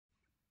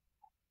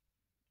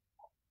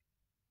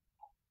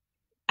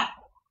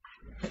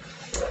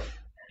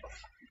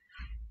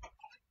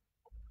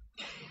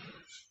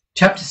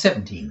Chapter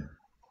 17.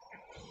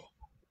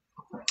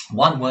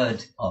 One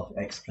word of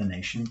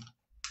explanation.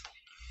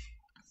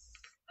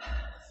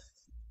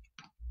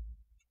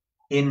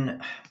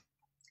 In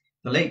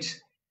the late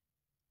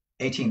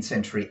 18th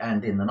century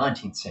and in the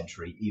 19th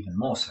century even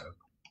more so,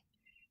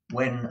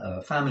 when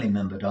a family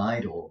member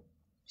died or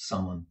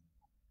someone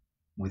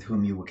with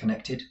whom you were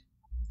connected,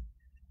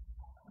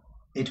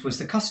 it was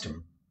the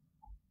custom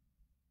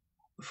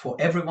for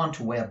everyone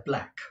to wear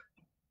black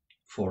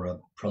for a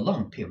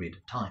prolonged period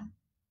of time.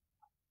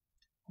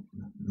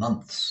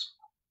 Months,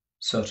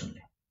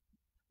 certainly.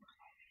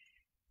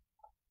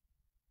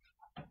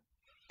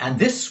 And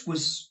this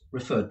was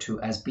referred to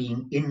as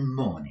being in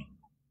mourning.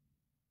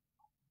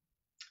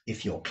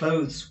 If your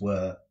clothes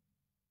were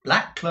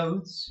black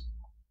clothes,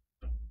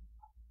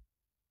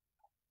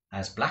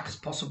 as black as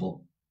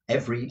possible,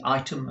 every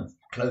item of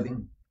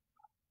clothing,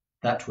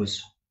 that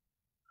was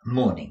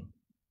mourning,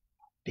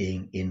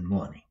 being in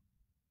mourning.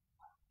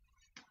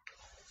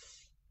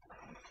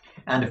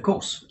 And of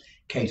course,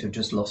 Kate had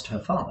just lost her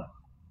father,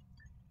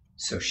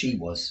 so she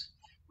was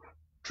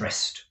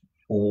dressed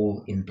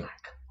all in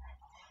black.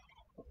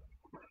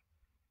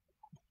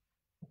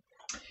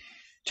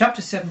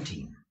 Chapter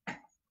 17.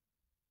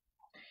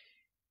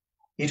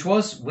 It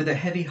was with a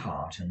heavy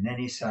heart and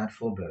many sad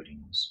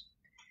forebodings,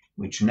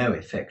 which no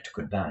effect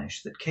could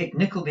banish, that Kate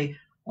Nickleby,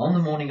 on the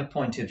morning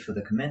appointed for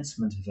the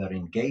commencement of her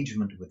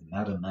engagement with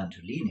Madame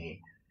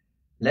Mantalini,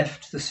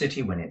 left the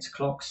city when its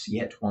clocks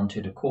yet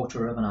wanted a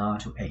quarter of an hour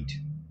to 8,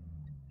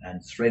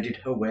 and threaded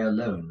her way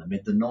alone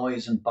amid the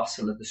noise and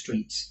bustle of the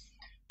streets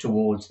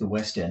towards the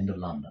West End of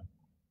London.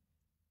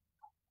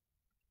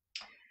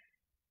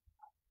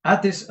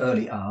 At this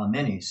early hour,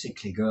 many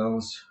sickly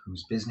girls,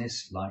 whose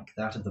business, like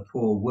that of the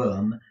poor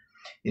worm,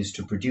 is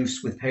to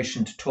produce with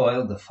patient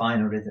toil the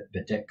finery that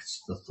bedecks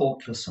the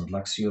thoughtless and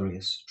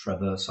luxurious,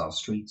 traverse our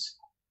streets,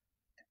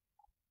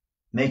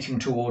 making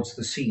towards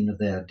the scene of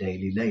their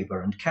daily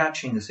labour, and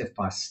catching as if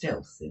by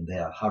stealth in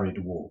their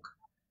hurried walk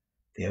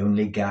the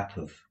only gap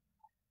of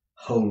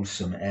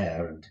wholesome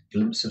air and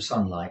glimpse of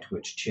sunlight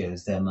which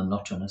cheers their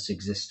monotonous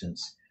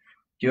existence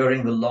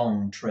during the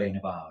long train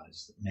of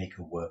hours that make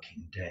a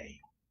working day.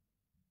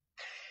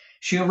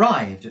 She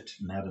arrived at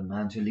Madame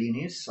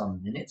Mantalini's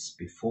some minutes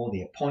before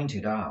the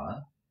appointed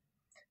hour,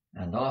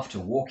 and after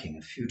walking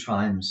a few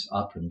times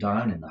up and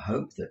down in the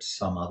hope that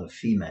some other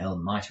female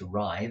might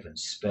arrive and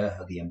spare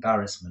her the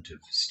embarrassment of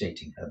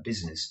stating her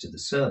business to the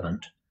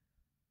servant,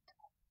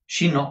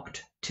 she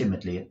knocked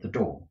timidly at the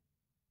door,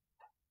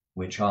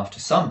 which after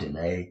some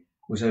delay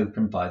was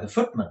opened by the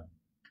footman,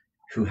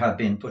 who had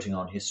been putting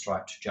on his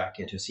striped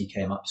jacket as he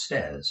came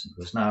upstairs and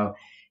was now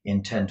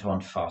intent on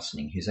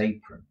fastening his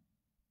apron.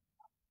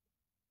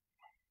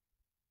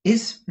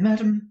 "Is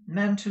Madame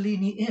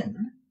Mantalini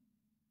in?"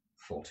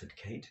 faltered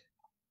Kate.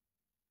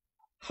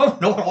 "Oh,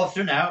 not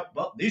often out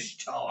but this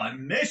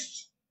time,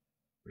 miss,"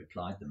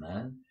 replied the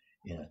man,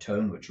 in a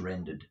tone which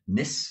rendered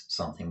miss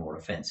something more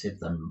offensive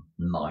than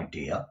my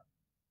dear.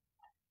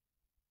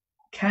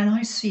 "Can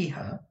I see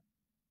her?"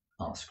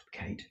 asked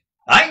Kate.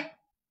 "Aye,"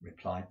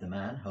 replied the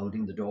man,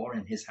 holding the door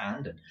in his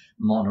hand and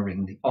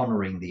honouring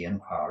the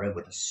enquirer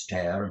with a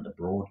stare and a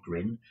broad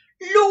grin.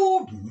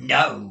 "Lord,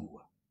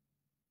 no!"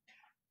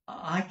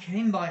 "I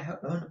came by her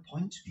own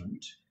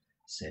appointment,"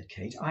 said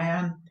Kate.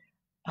 I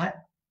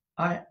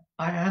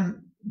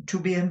am to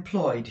be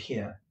employed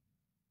here."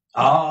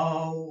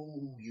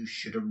 "Oh, you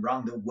should have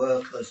rung the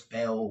workers'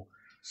 bell,"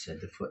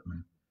 said the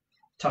footman,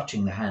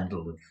 touching the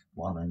handle of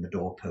one on the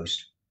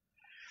doorpost.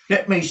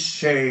 "Let me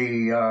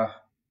see,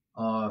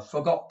 I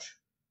forgot.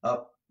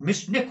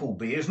 Miss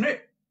Nickleby, isn't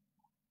it?"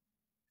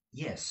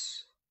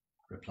 "Yes,"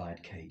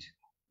 replied Kate.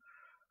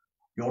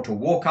 "You're to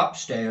walk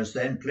upstairs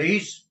then,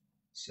 please,"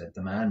 said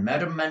the man.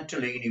 "Madame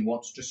Mantalini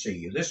wants to see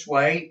you. This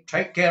way.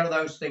 Take care of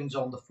those things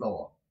on the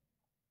floor."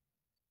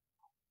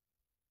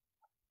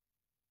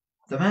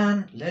 The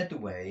man led the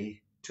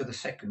way to the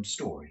second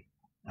story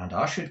and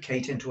ushered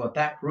Kate into a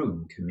back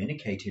room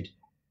communicated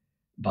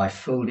by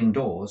folding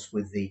doors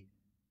with the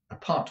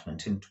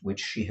apartment in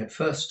which she had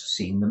first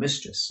seen the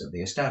mistress of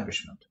the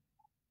establishment.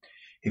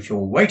 "If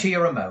you'll wait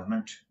here a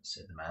moment,"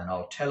 said the man,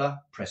 "I'll tell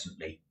her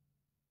presently."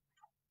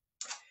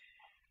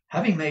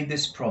 Having made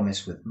this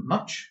promise with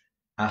much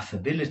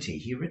affability,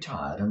 he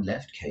retired and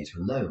left Kate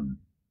alone.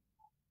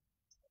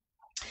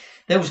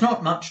 There was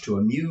not much to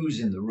amuse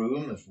in the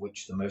room, of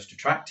which the most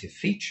attractive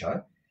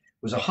feature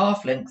was a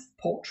half-length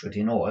portrait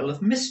in oil of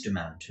Mr.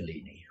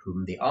 Mantalini,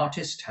 whom the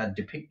artist had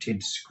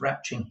depicted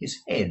scratching his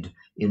head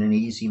in an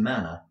easy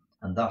manner,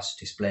 and thus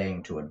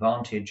displaying to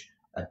advantage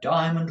a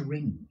diamond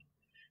ring,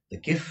 the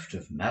gift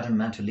of Madame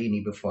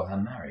Mantalini before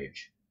her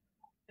marriage.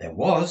 There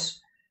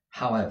was,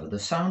 however, the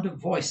sound of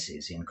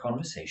voices in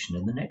conversation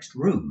in the next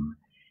room,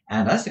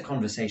 and as the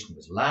conversation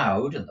was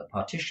loud and the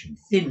partition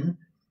thin,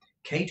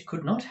 Kate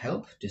could not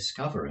help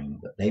discovering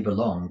that they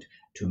belonged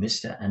to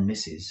Mr. and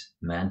Mrs.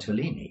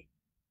 Mantalini.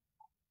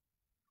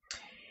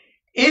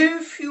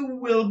 "If you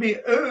will be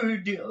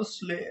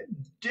odiously,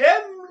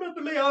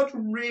 damnably,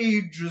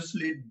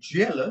 outrageously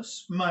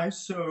jealous, my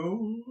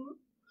soul,"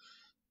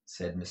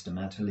 said Mr.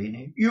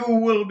 Mantalini. "You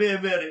will be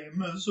very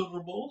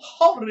miserable,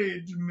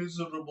 horrid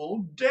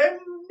miserable,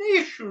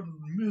 damnation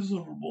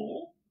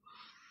miserable."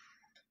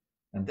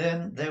 And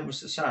then there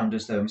was a sound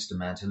as though Mr.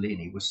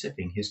 Mantalini was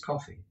sipping his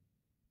coffee.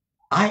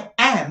 "I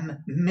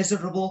am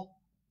miserable,"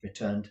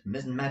 returned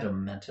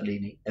Madame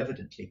Mantalini,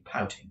 evidently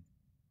pouting.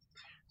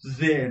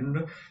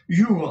 "Then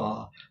you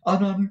are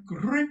an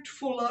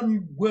ungrateful,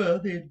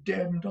 unworthy,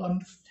 damned,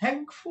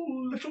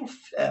 unthankful little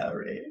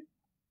fairy,"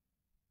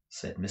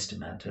 said Mr.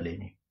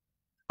 Mantalini.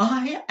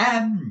 "I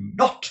am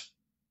not,"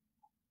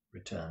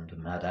 returned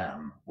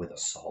Madame with a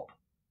sob.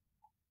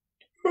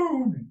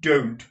 "Oh,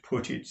 don't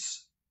put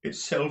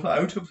itself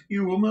out of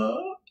humour,"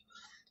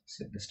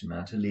 said Mr.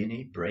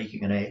 Mantalini,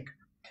 breaking an egg.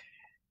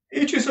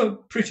 "It is a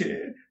pretty,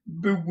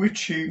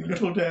 bewitching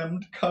little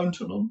damned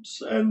countenance,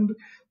 and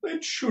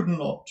it should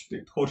not be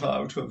put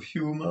out of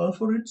humour,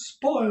 for it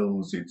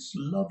spoils its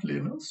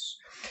loveliness,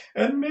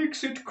 and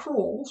makes it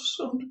cross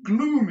and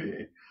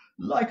gloomy,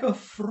 like a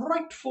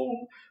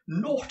frightful,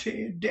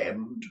 naughty,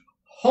 damned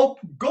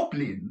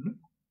hobgoblin."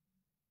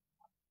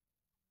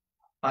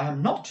 "I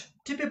am not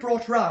to be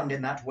brought round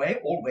in that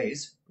way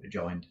always,"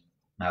 rejoined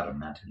Madame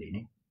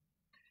Mantalini.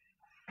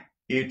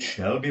 "It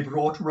shall be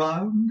brought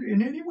round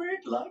in any way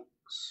it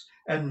likes,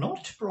 and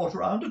not brought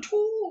round at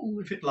all,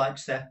 if it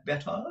likes that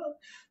better,"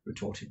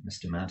 retorted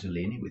Mr.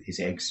 Mantalini, with his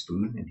egg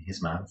spoon in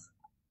his mouth.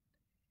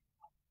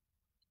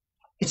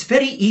 "It's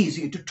very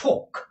easy to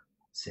talk,"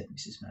 said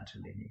Mrs.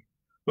 Mantalini.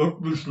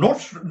 "It's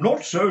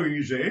not so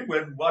easy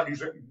when one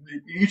is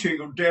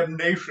eating a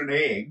damnation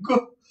egg,"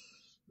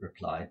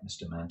 replied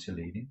Mr.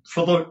 Mantalini,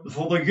 for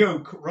the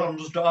yolk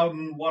runs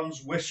down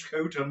one's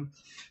waistcoat, and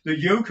the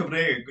yolk of an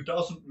egg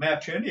doesn't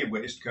match any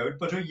waistcoat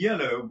but a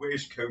yellow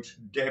waistcoat,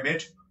 damn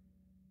it."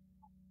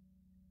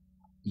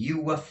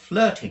 "You were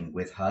flirting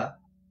with her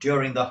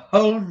during the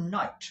whole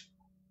night,"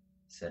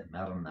 said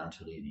Madame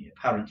Mantalini,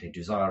 apparently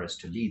desirous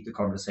to lead the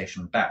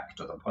conversation back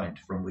to the point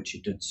from which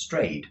it had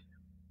strayed.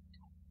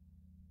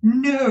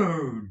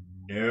 "No,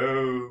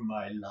 no,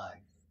 my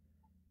life."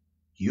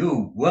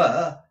 "You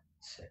were,"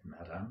 said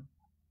Madame.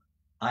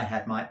 "I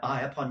had my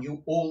eye upon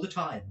you all the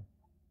time."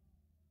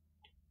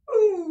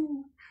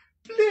 "Oh,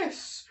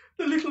 bless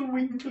the little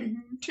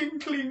winkling,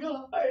 tinkling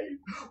eye!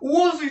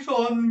 Was it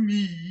on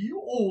me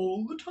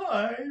all the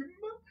time?"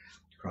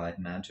 cried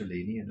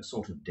Mantalini in a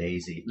sort of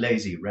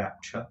lazy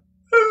rapture.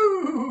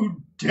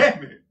 "Oh,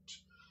 damn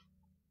it!"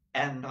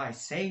 "And I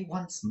say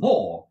once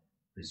more,"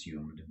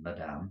 resumed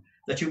Madame,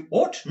 "that you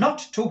ought not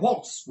to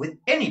waltz with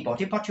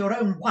anybody but your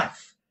own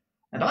wife.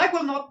 And I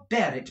will not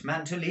bear it,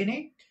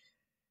 Mantalini,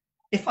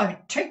 if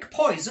I take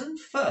poison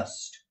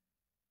first."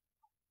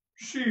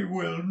 "She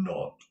will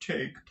not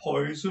take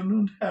poison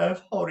and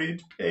have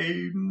horrid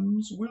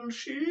pains, will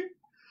she?"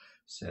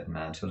 said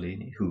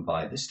Mantalini, who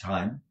by this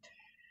time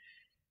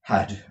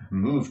had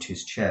moved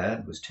his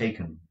chair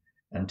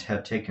and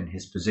had taken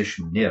his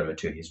position nearer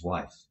to his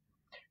wife.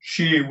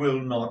 "She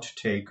will not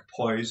take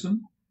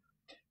poison,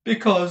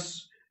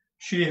 because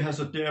she has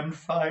a damned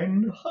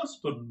fine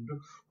husband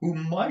who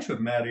might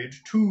have married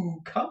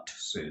 2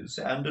 countesses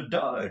and a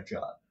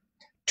dowager."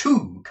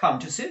 "2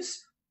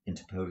 countesses?"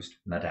 interposed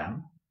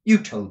Madame. "You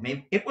told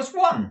me it was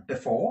 1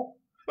 before."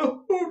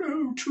 "Oh,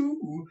 no,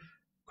 2,"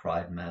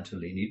 cried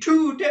Mantalini.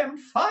 "2 damned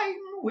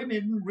fine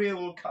women,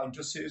 real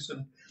countesses,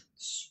 and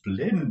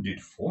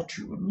splendid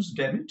fortunes,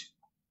 damn it."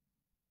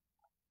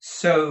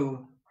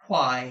 "So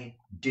why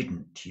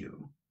didn't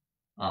you?"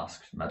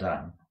 asked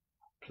Madame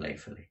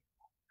playfully.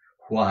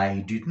 "Why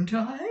didn't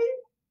I?"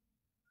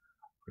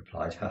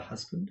 replied her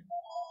husband.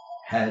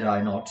 "Had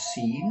I not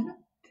seen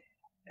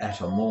at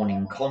a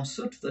morning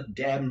concert the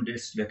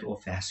damnedest little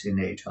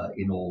fascinator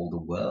in all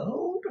the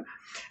world?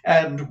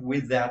 And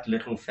with that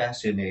little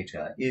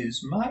fascinator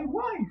is my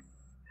wife.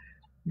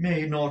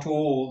 May not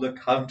all the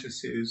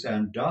countesses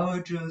and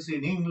dowagers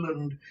in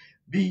England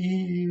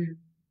be—"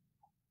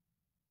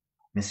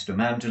 Mr.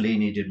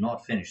 Mantalini did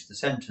not finish the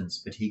sentence,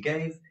 but he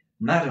gave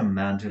Madame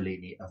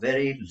Mantalini a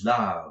very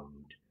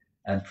loud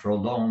and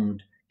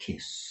prolonged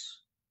kiss,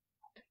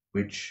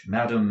 which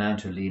Madame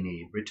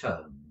Mantalini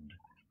returned,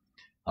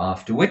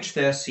 after which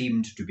there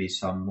seemed to be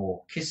some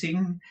more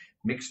kissing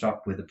mixed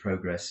up with the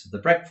progress of the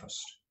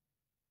breakfast.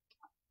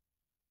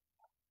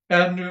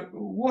 "And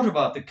what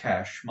about the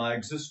cash, my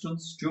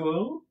existence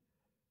jewel?"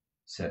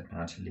 said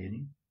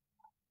Mantalini,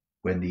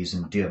 when these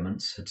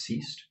endearments had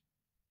ceased.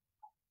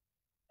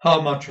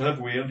 "How much have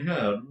we in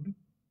hand?"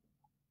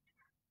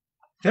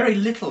 "Very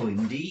little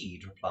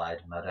indeed,"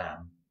 replied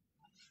Madame.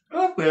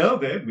 "Oh, well,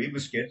 then we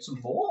must get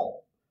some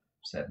more,"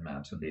 said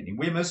Mantalini.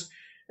 "We must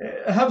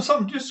have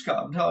some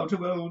discount out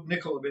of old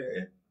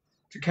Nickleby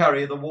to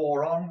carry the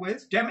war on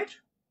with, damn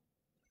it."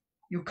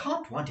 "You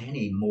can't want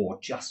any more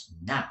just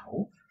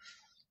now,"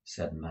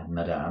 said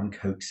Madame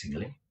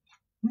coaxingly.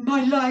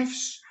 "My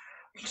life's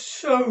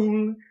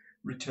soul,"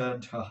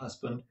 returned her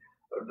husband,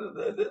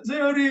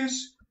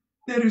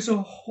 there is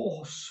a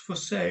horse for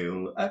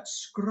sale at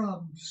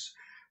Scrubb's,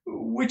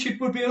 which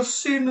it would be a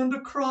sin and a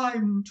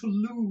crime to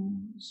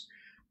lose,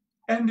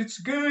 and it's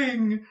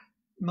going,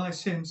 my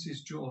sense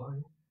is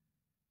joy,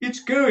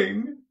 It's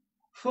going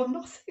for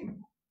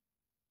nothing."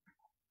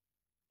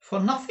 "For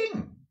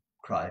nothing?"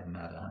 cried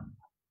Madame.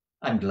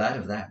 "I'm glad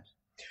of that."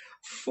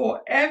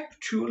 "For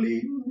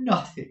actually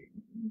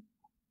nothing,"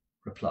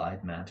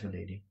 replied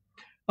Mantalini.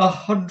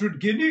 100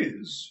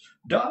 guineas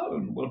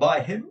down will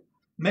buy him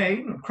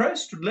mane and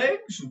crest and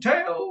legs and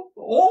tail,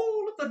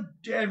 all of the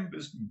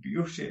damnedest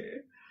beauty.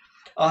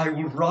 I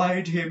will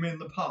ride him in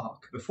the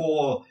park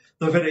before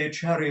the very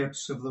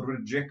chariots of the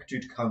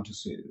rejected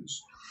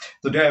countesses.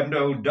 The damned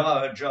old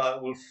dowager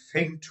will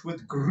faint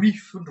with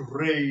grief and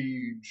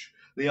rage.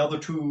 The other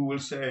two will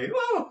say,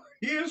 'Oh,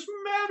 he is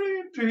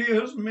married, he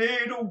has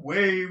made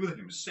away with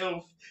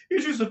himself.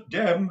 It is a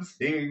damned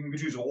thing,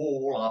 it is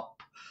all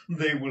up.'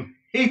 They will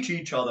hate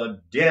each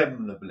other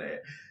damnably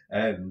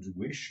and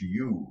wish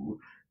you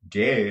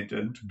dead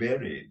and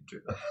buried.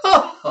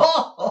 Ha,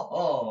 ha,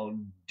 ha,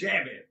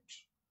 damn it!"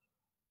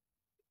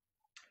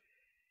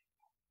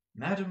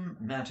 Madame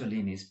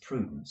Mantalini's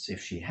prudence,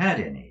 if she had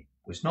any,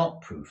 was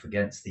not proof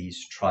against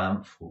these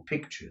triumphal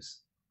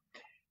pictures.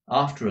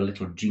 After a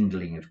little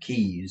jingling of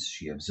keys,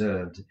 she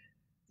observed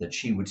that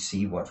she would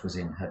see what was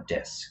in her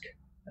desk,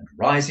 and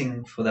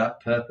rising for that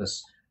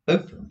purpose,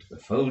 opened the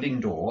folding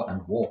door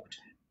and walked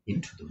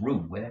into the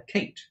room where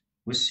Kate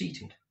was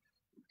seated.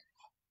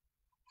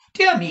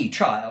 "Dear me,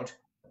 child!"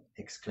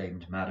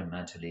 exclaimed Madame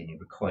Mantalini,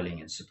 recoiling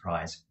in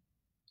surprise.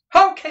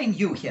 "How came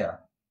you here?"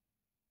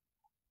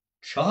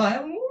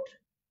 "Child?"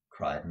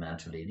 cried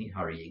Mantalini,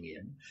 hurrying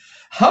in.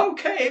 "How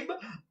came?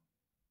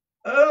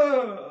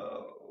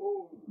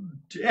 Oh,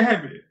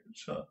 damn it!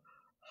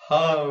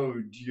 How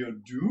d'ye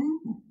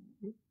do?"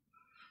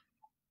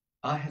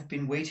 "I have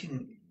been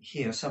waiting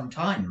here some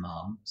time,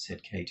 ma'am,"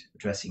 said Kate,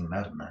 addressing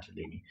Madame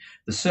Mantalini.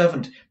 "The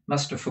servant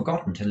must have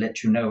forgotten to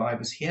let you know I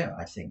was here,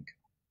 I think."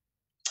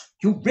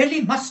 "You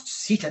really must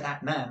see to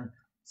that man,"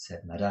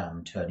 said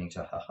Madame, turning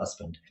to her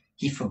husband.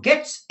 "He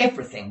forgets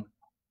everything."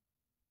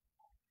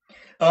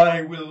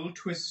 "I will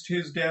twist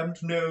his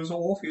damned nose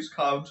off his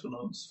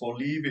countenance for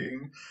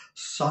leaving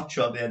such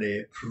a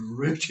very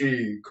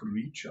pretty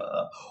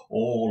creature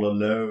all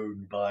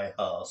alone by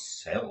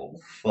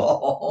herself,"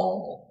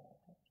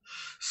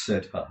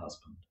 said her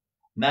husband.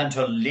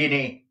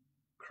 "Mantalini,"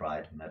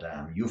 cried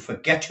Madame, "you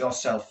forget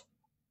yourself."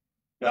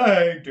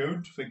 "I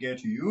don't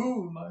forget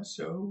you, my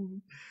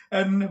soul,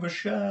 and never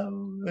shall,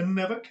 and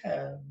never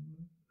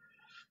can,"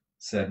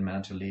 said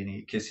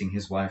Mantalini, kissing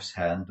his wife's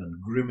hand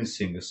and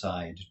grimacing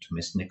aside to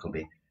Miss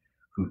Nickleby,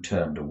 who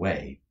turned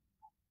away.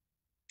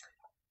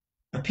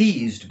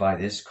 Appeased by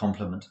this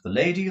compliment, the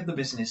lady of the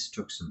business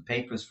took some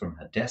papers from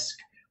her desk,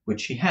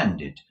 which she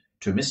handed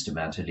to Mr.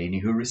 Mantalini,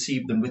 who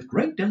received them with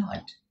great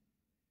delight.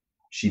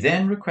 She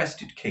then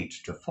requested Kate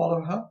to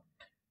follow her,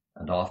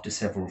 and after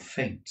several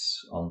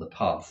feints on the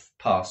path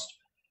past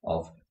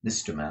of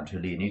Mr.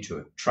 Mantalini to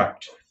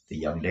attract the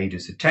young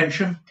lady's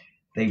attention,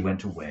 they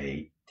went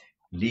away,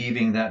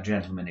 leaving that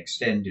gentleman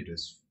extended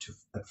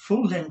at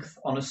full length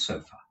on a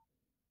sofa,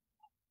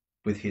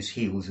 with his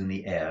heels in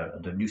the air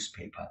and a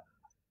newspaper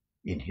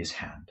in his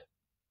hand.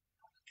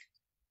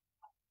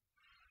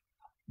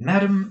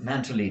 Madame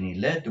Mantalini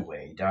led the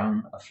way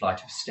down a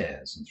flight of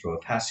stairs and through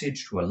a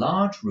passage to a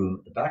large room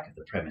at the back of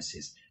the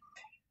premises,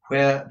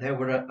 where there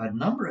were a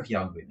number of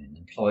young women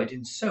employed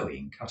in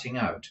sewing, cutting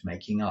out,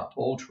 making up,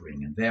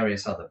 altering, and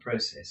various other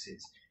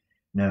processes,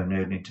 known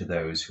only to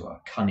those who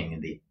are cunning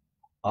in the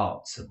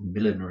arts of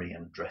millinery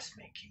and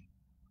dressmaking.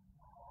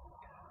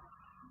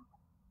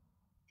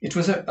 It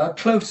was a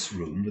close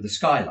room with a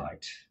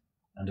skylight,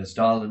 and as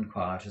dull and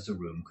quiet as a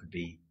room could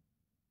be.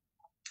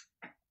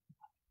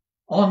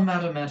 On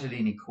Madame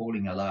Mantalini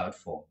calling aloud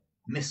for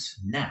Miss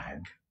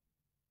Nagg,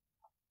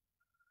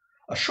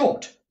 a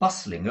short,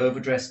 bustling,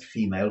 overdressed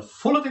female,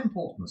 full of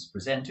importance,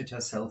 presented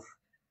herself,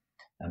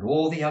 and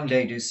all the young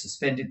ladies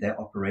suspended their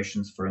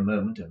operations for a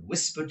moment and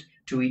whispered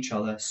to each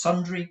other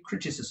sundry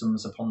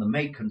criticisms upon the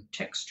make and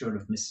texture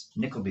of Miss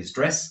Nickleby's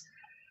dress,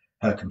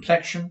 her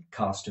complexion,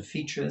 cast of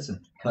features,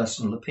 and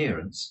personal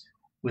appearance,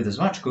 with as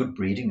much good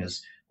breeding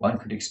as one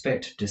could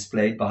expect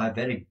displayed by her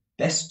very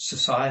best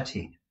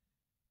society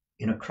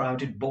in a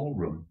crowded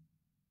ballroom.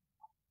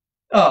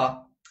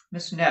 "Ah,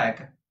 Miss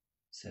Nagg,"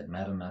 said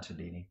Madame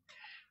Mantalini,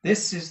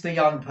 "this is the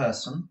young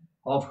person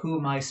of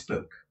whom I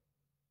spoke."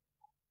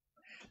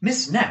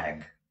 Miss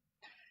Nagg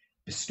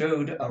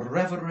bestowed a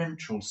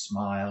reverential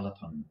smile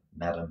upon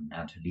Madame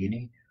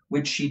Mantalini,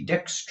 which she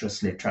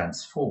dexterously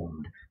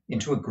transformed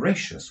into a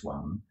gracious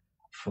one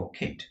for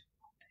Kate,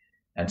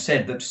 and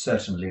said that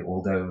certainly,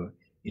 although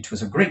it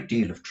was a great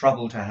deal of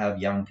trouble to have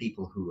young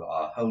people who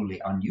are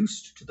wholly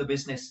unused to the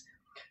business,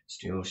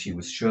 still she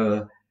was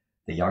sure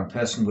the young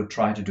person would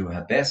try to do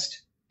her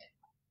best.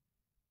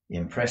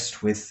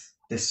 Impressed with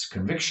this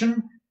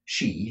conviction,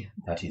 she,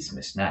 that is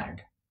Miss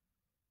Nagg,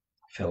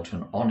 felt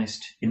an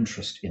honest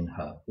interest in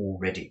her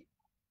already.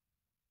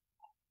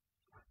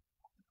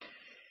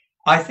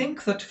 "I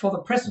think that for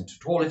the present,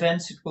 at all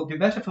events, it will be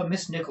better for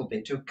Miss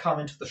Nickleby to come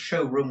into the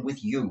showroom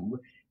with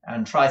you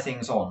and try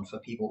things on for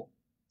people,"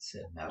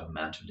 said Madame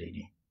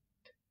Mantalini.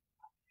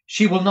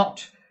 "She will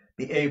not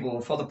be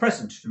able for the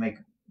present to make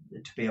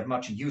to be of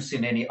much use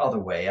in any other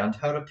way, and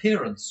her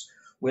appearance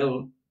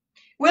will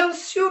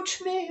suit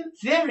me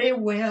very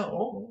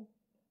well,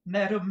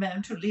 Madame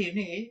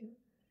Mantalini,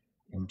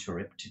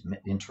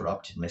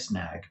 interrupted Miss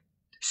Nagg.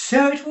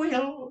 So it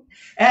will,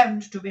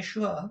 and to be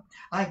sure,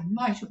 I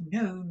might have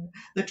known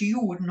that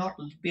you would not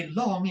be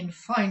long in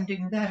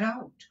finding that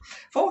out,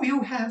 for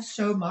you have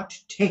so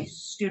much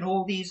taste in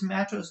all these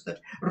matters that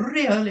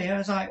really,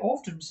 as I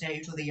often say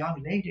to the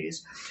young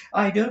ladies,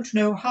 I don't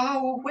know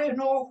how,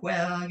 when, or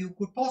where you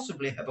could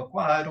possibly have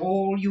acquired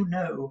all you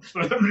know.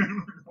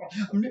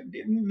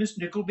 Miss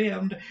Nickleby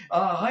and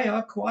I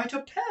are quite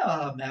a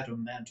pair,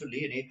 Madame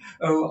Mantalini.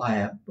 Oh, I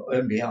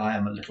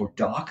am a little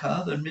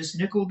darker than Miss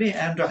Nickleby,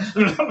 and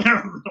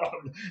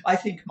I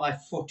think my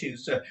foot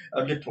is a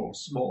little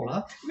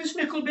smaller. Miss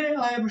Nickleby,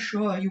 I am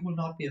sure you will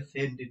not be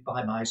offended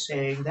by my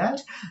saying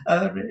that.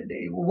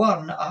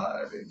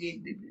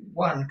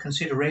 One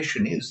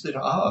consideration is that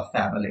our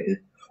family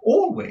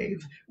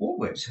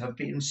always have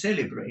been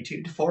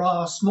celebrated for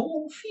our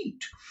small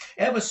feet.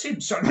 Ever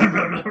since our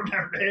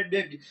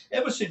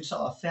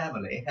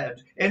family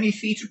had any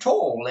feet at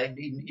all, and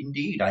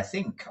indeed, I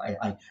think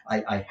I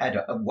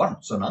had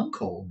once an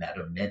uncle,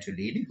 Madame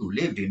Mantalini, who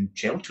lived in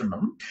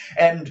Cheltenham,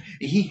 and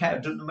he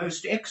had the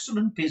most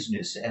excellent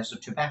business as a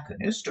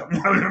tobacconist.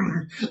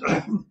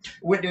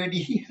 When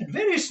he had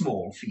very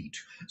small feet,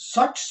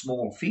 such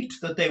small feet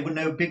that they were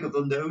no bigger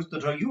than those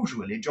that are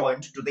usually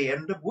joined to the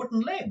end of wooden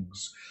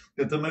legs.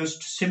 The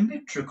most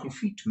symmetrical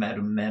feet,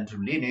 Madame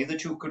Mantalini,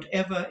 that you could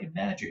ever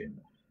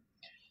imagine.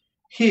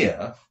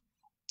 Here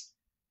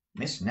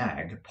Miss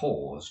Nagg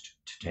paused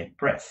to take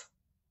breath.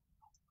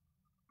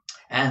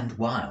 And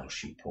while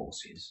she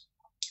pauses,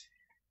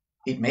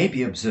 it may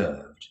be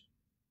observed,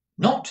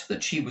 not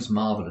that she was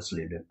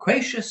marvellously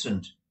loquacious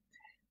and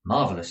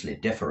marvellously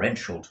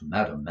deferential to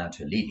Madame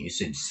Mantalini,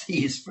 since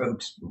these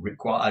folks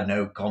require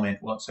no comment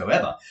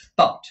whatsoever,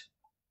 but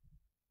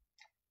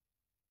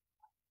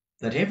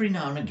that every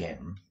now and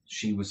again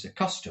she was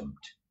accustomed,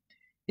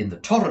 in the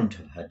torrent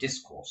of her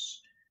discourse,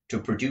 to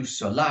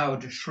produce a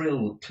loud,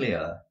 shrill,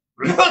 clear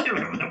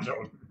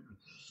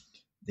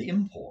the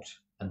import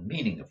and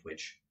meaning of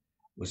which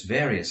was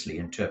variously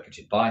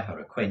interpreted by her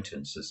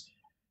acquaintance as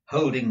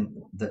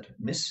holding that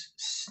Miss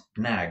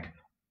Nagg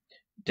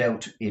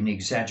dealt in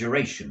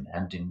exaggeration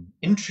and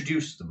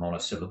introduced the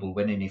monosyllable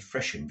when any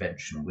fresh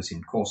invention was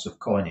in course of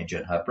coinage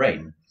in her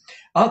brain.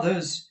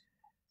 Others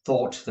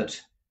thought that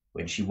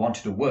when she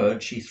wanted a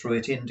word, she threw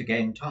it in to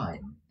gain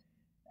time,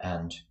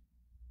 and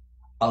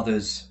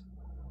others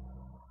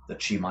that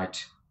she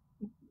might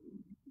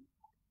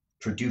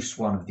produce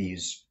one of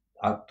these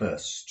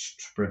outbursts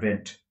to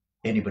prevent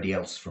anybody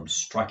else from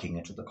striking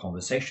into the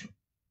conversation.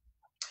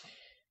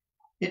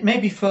 It may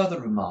be further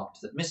remarked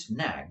that Miss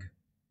Nagg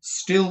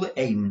still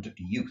aimed at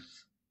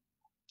youth,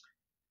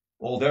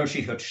 although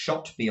she had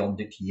shot beyond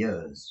it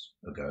years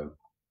ago,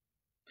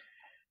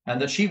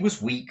 and that she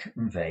was weak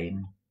and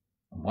vain,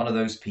 and one of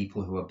those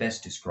people who are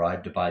best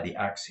described by the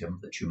axiom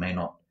that you may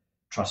not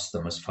trust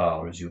them as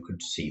far as you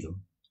could see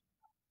them,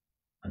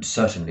 and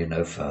certainly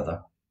no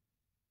further.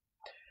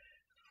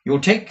 You'll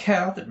take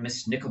care that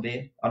Miss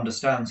Nickleby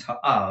understands her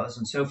hours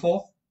and so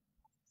forth,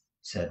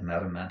 said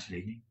Madame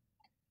Mantalini.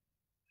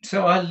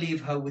 So I'll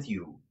leave her with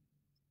you.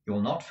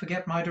 You'll not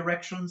forget my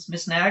directions,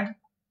 Miss Nagg?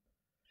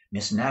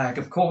 Miss Nagg,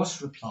 of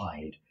course,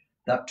 replied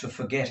that to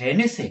forget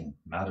anything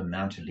Madame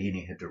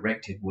Mantalini had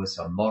directed was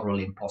a moral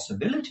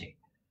impossibility,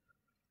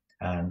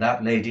 and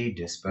that lady,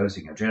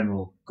 disposing a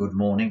general good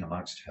morning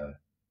amongst her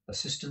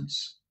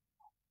assistants,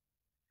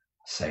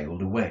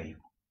 sailed away.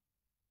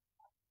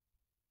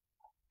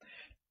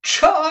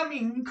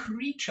 Charming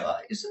creature,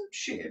 isn't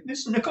she,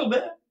 Miss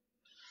Nickleby?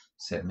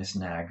 Said Miss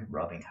Nagg,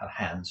 rubbing her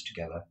hands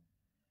together.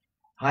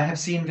 I have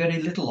seen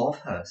very little of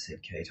her,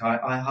 said Kate.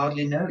 I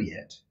hardly know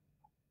yet.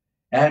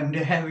 And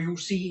have you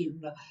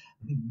seen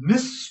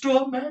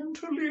Mr.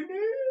 Mantalini?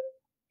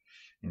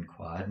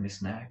 Inquired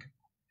Miss Nagg.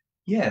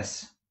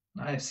 Yes,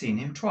 I have seen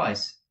him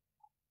twice.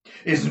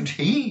 Isn't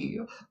he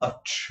a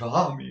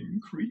charming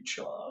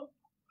creature?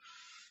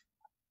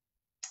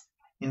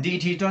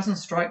 Indeed, he doesn't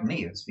strike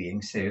me as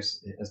being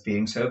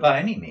so by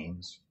any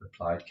means,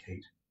 replied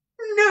Kate.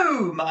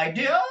 No, my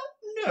dear,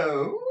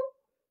 no,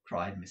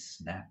 cried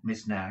Miss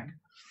Nagg,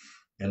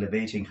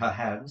 elevating her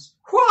hands.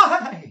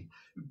 Why,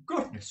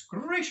 goodness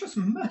gracious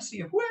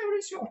mercy, where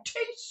is your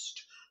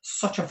taste?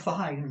 Such a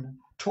fine,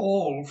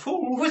 tall,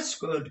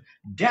 full-whiskered,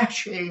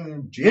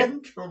 dashing,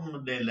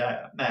 gentlemanly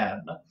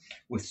man,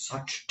 with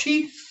such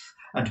teeth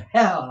and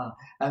hair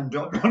and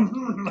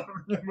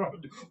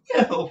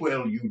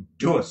well, you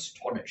do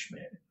astonish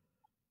me.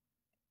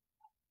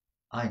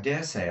 I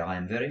dare say I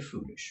am very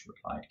foolish,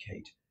 replied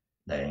Kate,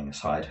 laying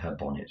aside her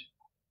bonnet.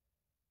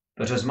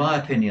 But as my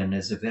opinion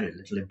is of very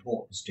little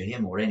importance to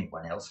him or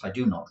anyone else, I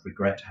do not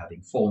regret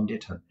having formed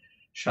it, and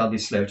shall be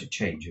slow to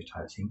change it,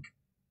 I think.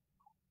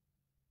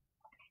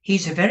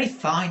 He's a very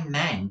fine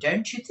man,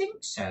 don't you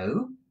think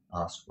so?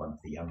 Asked one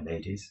of the young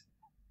ladies.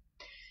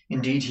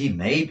 Indeed, he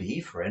may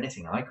be, for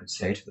anything I could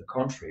say to the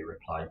contrary,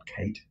 replied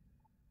Kate.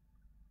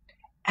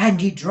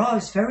 And he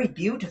drives very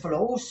beautiful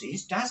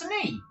horses, doesn't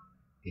he?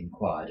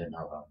 Inquired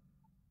another.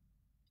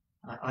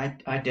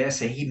 I dare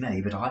say he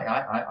may, but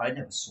I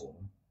never saw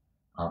them,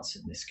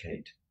 answered Miss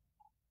Kate.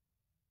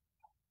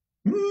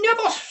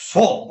 Never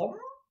saw them?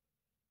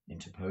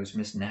 Interposed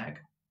Miss Nagg.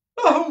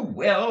 Oh,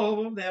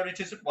 well, there it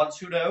is at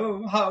once, you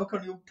know. How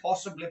can you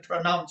possibly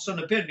pronounce an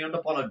opinion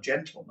upon a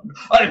gentleman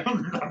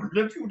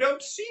if you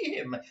don't see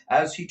him,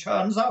 as he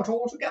turns out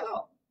altogether?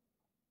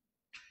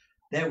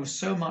 There was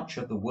so much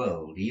of the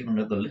world, even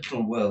of the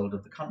little world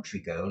of the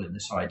country girl, in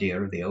this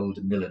idea of the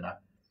old milliner,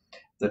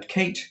 that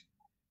Kate,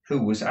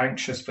 who was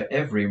anxious for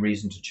every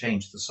reason to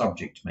change the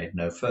subject, made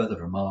no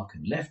further remark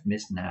and left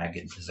Miss Nagg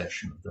in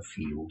possession of the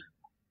field.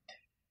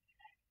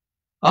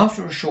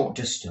 After a short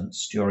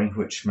distance, during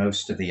which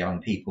most of the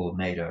young people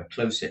made a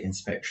closer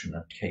inspection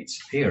of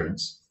Kate's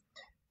appearance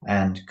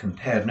and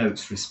compared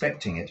notes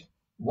respecting it,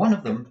 one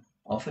of them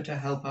offered to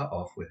help her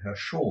off with her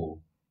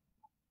shawl,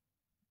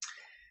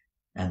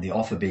 and the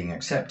offer being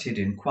accepted,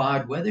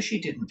 inquired whether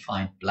she didn't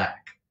find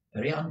black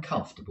very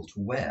uncomfortable to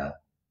wear.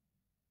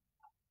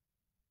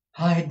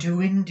 I do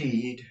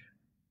indeed,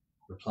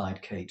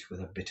 replied Kate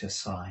with a bitter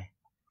sigh.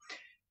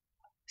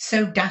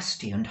 So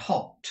dusty and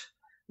hot,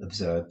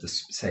 observed the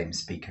same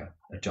speaker,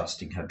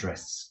 adjusting her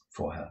dress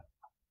for her.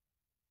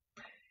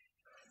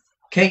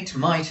 Kate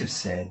might have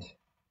said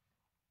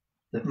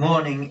that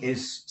mourning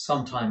is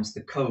sometimes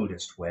the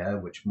coldest wear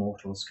which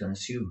mortals can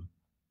assume,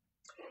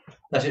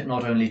 that it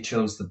not only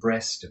chills the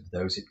breast of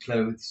those it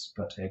clothes,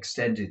 but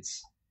extends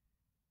its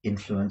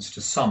influence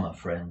to summer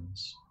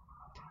friends,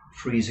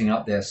 freezing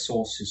up their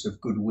sources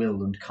of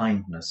goodwill and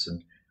kindness,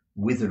 and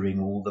withering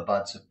all the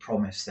buds of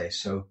promise they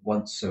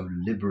once so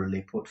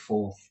liberally put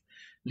forth,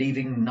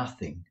 leaving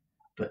nothing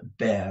but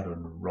bare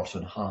and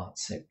rotten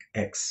hearts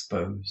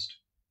exposed.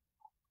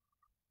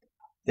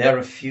 There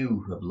are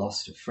few who have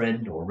lost a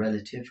friend or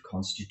relative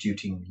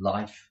constituting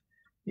life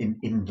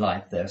in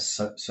life their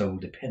sole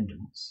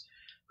dependence,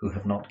 who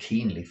have not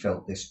keenly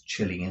felt this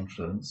chilling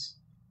influence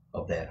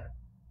of their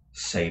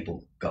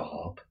sable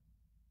garb,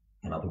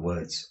 in other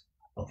words,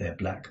 of their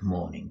black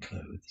mourning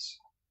clothes.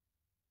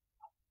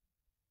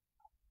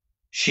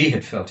 She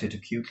had felt it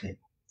acutely,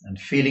 and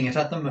feeling it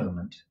at the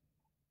moment,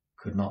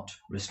 could not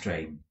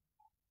restrain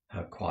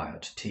her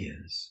quiet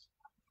tears.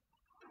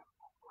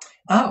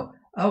 Oh,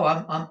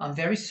 I'm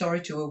very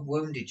sorry to have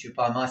wounded you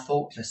by my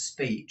thoughtless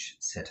speech,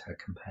 said her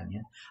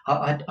companion.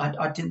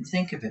 I didn't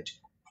think of it.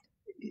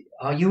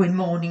 Are you in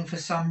mourning for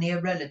some near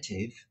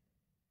relative?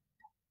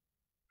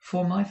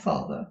 For my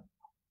father,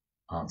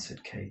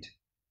 answered Kate.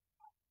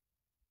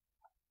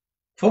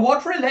 For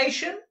what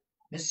relation,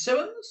 Miss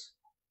Simmons?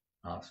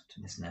 asked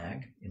Miss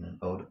Nagg in an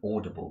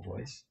audible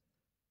voice.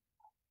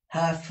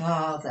 Her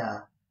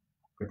father,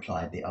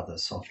 replied the other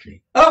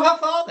softly. Oh, her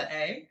father,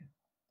 eh?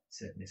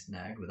 said Miss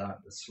Nagg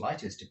without the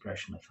slightest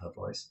depression of her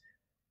voice.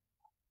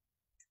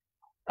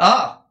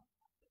 Ah,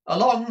 a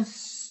long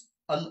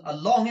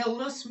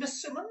illness,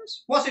 Miss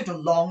Simmons? Was it a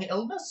long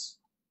illness?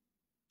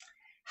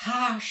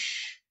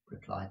 Hush,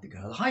 replied the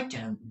girl. I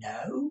don't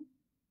know.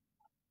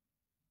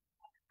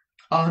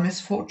 Our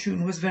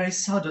misfortune was very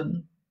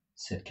sudden,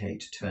 said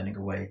Kate, turning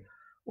away,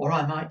 or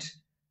I might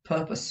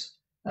purpose,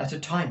 at a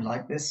time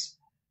like this,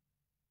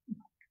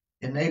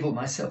 enable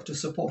myself to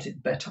support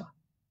it better.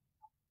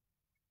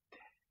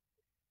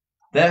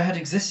 There had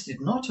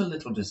existed not a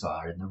little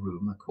desire in the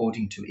room,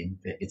 according to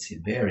its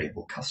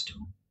invariable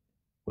custom,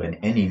 when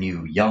any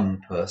new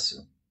young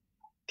person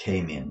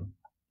came in.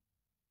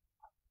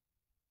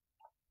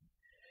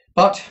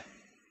 But,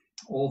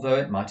 although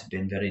it might have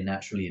been very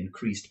naturally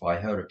increased by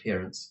her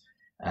appearance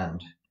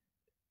and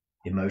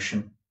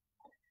emotion,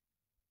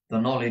 the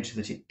knowledge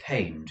that it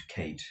pained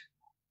Kate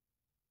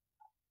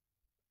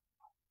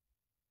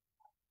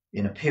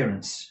in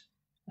appearance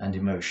and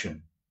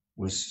emotion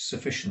was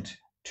sufficient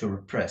to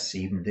repress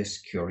even this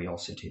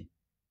curiosity,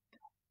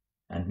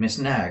 and Miss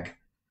Nagg,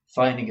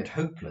 finding it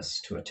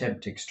hopeless to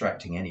attempt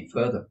extracting any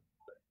further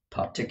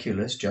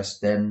particulars,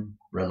 just then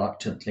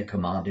reluctantly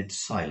commanded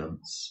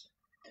silence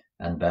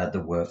and bade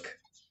the work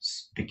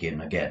begin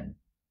again.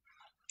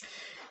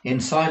 In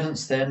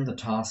silence, then, the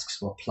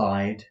tasks were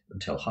plied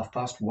until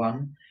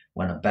 1:30,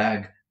 when a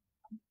bag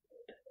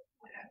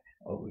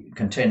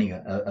containing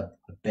a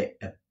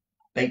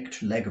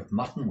baked leg of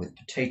mutton with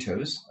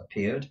potatoes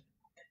appeared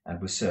and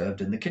was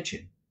served in the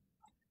kitchen.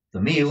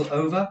 The meal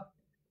over,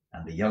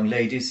 and the young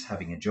ladies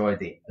having enjoyed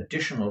the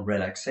additional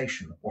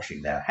relaxation of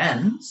washing their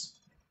hands,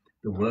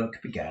 the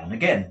work began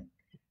again,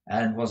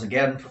 and was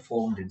again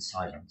performed in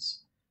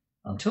silence,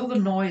 until the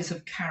noise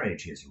of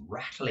carriages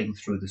rattling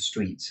through the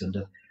streets and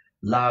of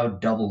loud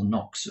double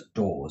knocks at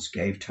doors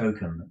gave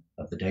token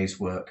of the day's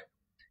work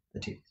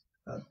that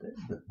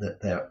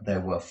there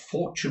were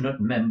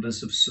fortunate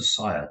members of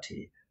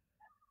society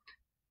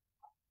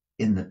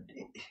in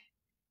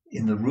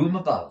the room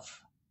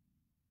above,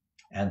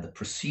 and the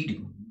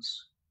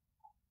proceedings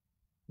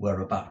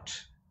were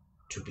about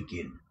to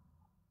begin.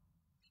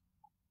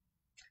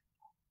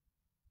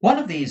 One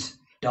of these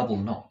double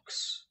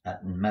knocks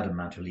at Madame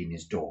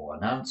Mantalini's door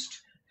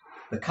announced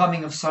the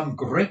coming of some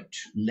great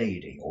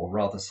lady, or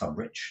rather some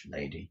rich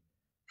lady,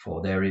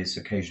 for there is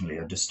occasionally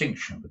a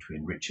distinction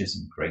between riches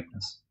and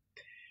greatness,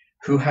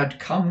 who had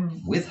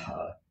come with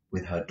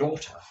her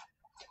daughter,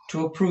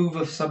 to approve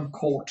of some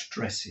court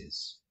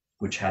dresses,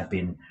 which had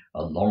been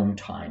a long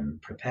time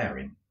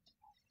preparing,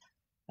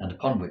 and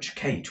upon which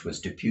Kate was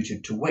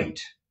deputed to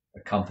wait,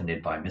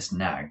 accompanied by Miss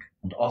Knag,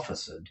 and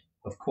officered,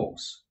 of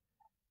course,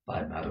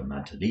 by Madame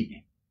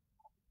Mantalini.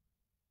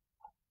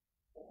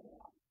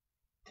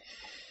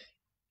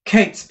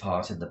 Kate's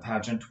part in the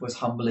pageant was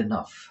humble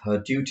enough, her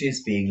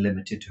duties being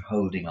limited to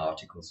holding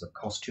articles of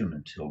costume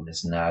until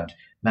Miss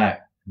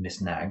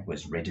Knag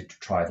was ready to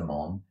try them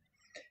on,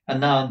 and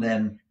now and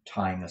then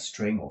tying a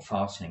string or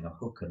fastening a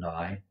hook and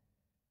eye.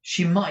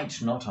 She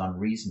might not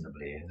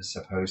unreasonably have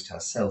supposed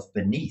herself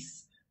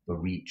beneath the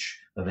reach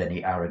of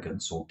any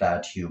arrogance or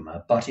bad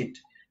humour, but it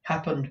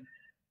happened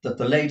that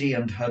the lady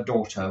and her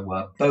daughter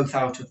were both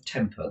out of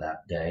temper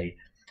that day,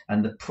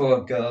 and the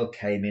poor girl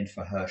came in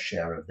for her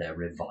share of their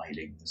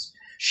revilings.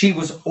 She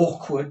was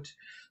awkward,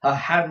 her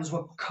hands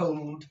were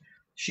cold,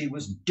 she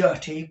was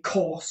dirty,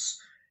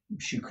 coarse,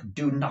 she could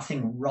do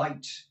nothing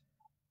right.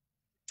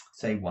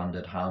 They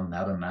wondered how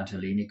Madame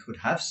Mantalini could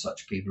have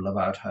such people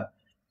about her,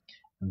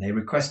 and they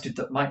requested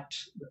that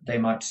they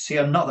might see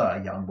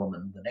another young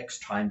woman the next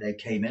time they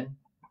came in,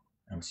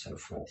 and so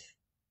forth.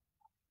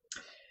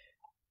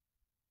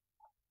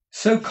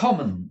 So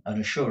common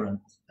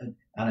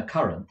an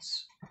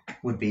occurrence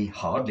would be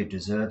hardly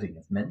deserving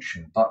of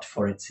mention but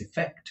for its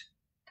effect.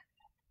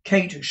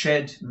 Kate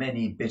shed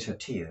many bitter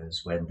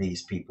tears when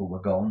these people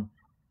were gone,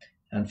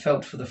 and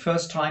felt for the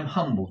first time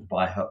humbled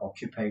by her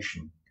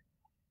occupation.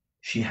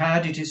 She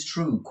had, it is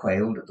true,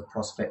 quailed at the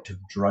prospect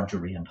of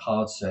drudgery and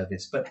hard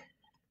service, but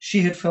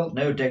she had felt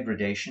no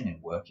degradation in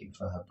working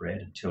for her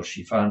bread until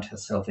she found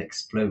herself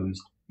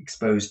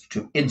exposed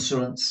to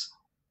insolence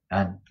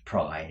and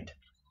pride.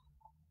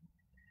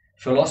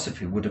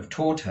 Philosophy would have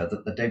taught her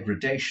that the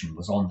degradation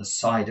was on the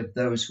side of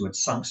those who had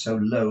sunk so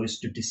low as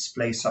to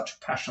display such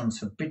passions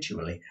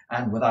habitually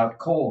and without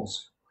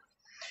cause.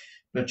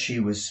 But she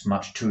was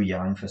much too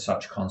young for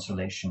such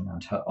consolation,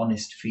 and her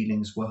honest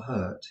feelings were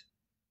hurt.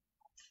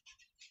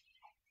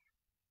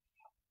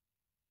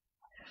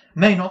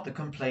 May not the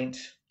complaint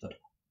that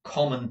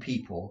common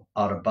people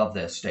are above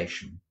their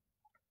station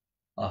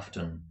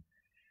often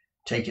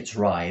take its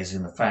rise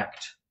in the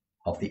fact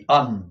of the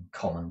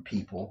uncommon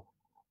people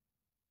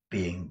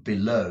being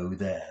below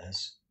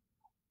theirs?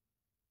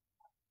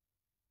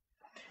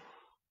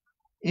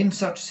 In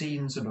such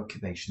scenes and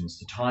occupations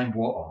the time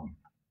wore on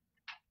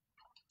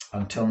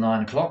until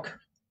 9 o'clock.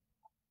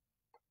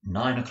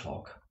 9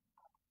 o'clock,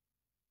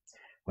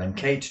 when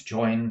Kate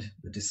joined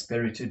the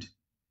dispirited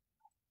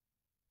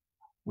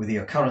with the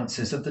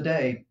occurrences of the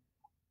day,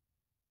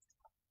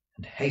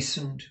 and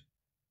hastened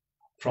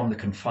from the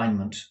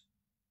confinement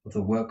of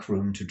the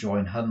workroom to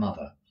join her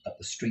mother at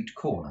the street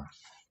corner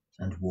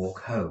and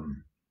walk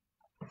home,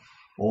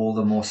 all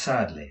the more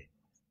sadly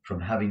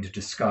from having to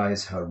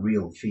disguise her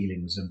real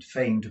feelings and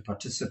feign to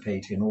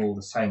participate in all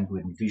the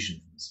sanguine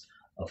visions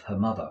of her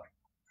mother.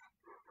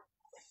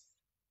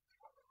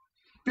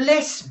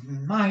 "Bless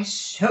my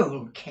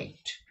soul,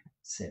 Kate,"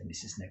 said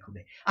Mrs.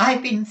 Nickleby,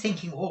 "I've been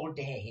thinking all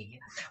day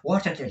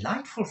what a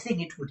delightful thing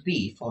it would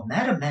be for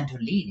Madame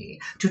Mantalini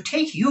to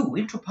take you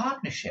into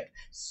partnership.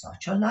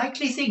 Such a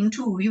likely thing,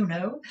 too, you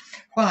know.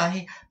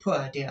 Why,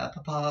 poor dear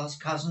papa's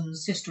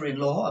cousin's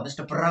sister-in-law,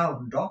 Mr.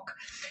 Browndock,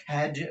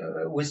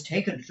 was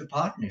taken into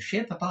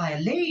partnership by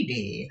a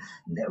lady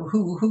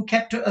who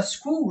kept a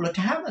school at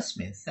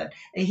Hammersmith, and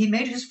he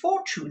made his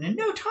fortune in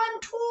no time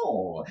at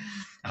all.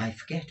 I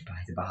forget,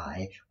 by the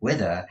by,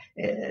 whether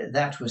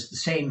that was the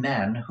same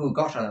man who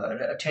got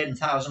a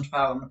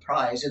 £10,000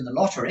 prize in the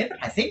lottery,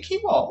 but I think he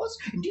was.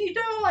 Indeed,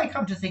 now I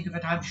come to think of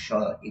it, I'm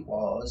sure he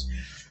was.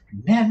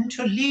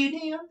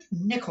 Mantalini and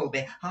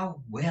Nickleby,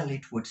 how well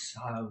it would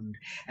sound!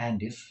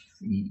 And if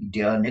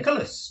dear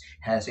Nicholas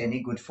has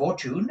any good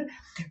fortune,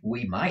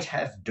 we might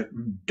have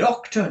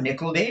Dr.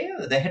 Nickleby,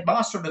 the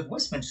headmaster of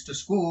Westminster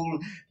School,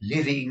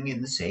 living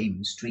in the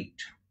same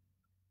street."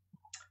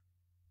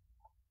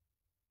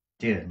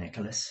 "Dear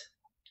Nicholas,"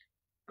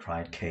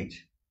 cried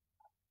Kate,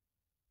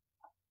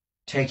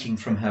 taking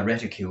from her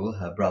reticule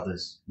her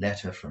brother's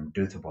letter from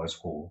Dotheboys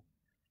Hall.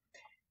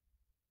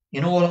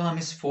 "In all our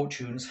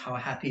misfortunes, how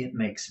happy it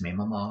makes me,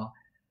 mamma,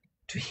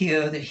 to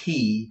hear that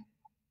he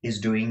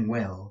is doing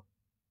well,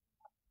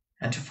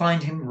 and to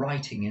find him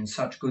writing in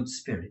such good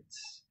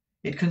spirits.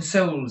 It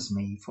consoles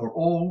me for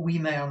all we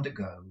may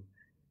undergo,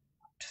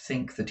 to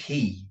think that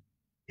he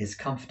is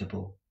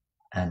comfortable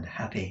and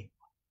happy."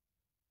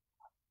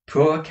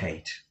 Poor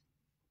Kate!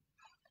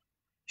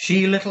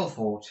 She little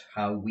thought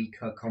how weak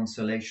her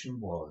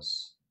consolation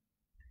was,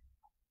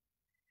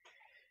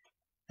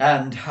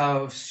 and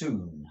how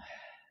soon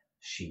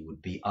she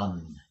would be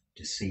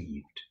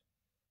undeceived.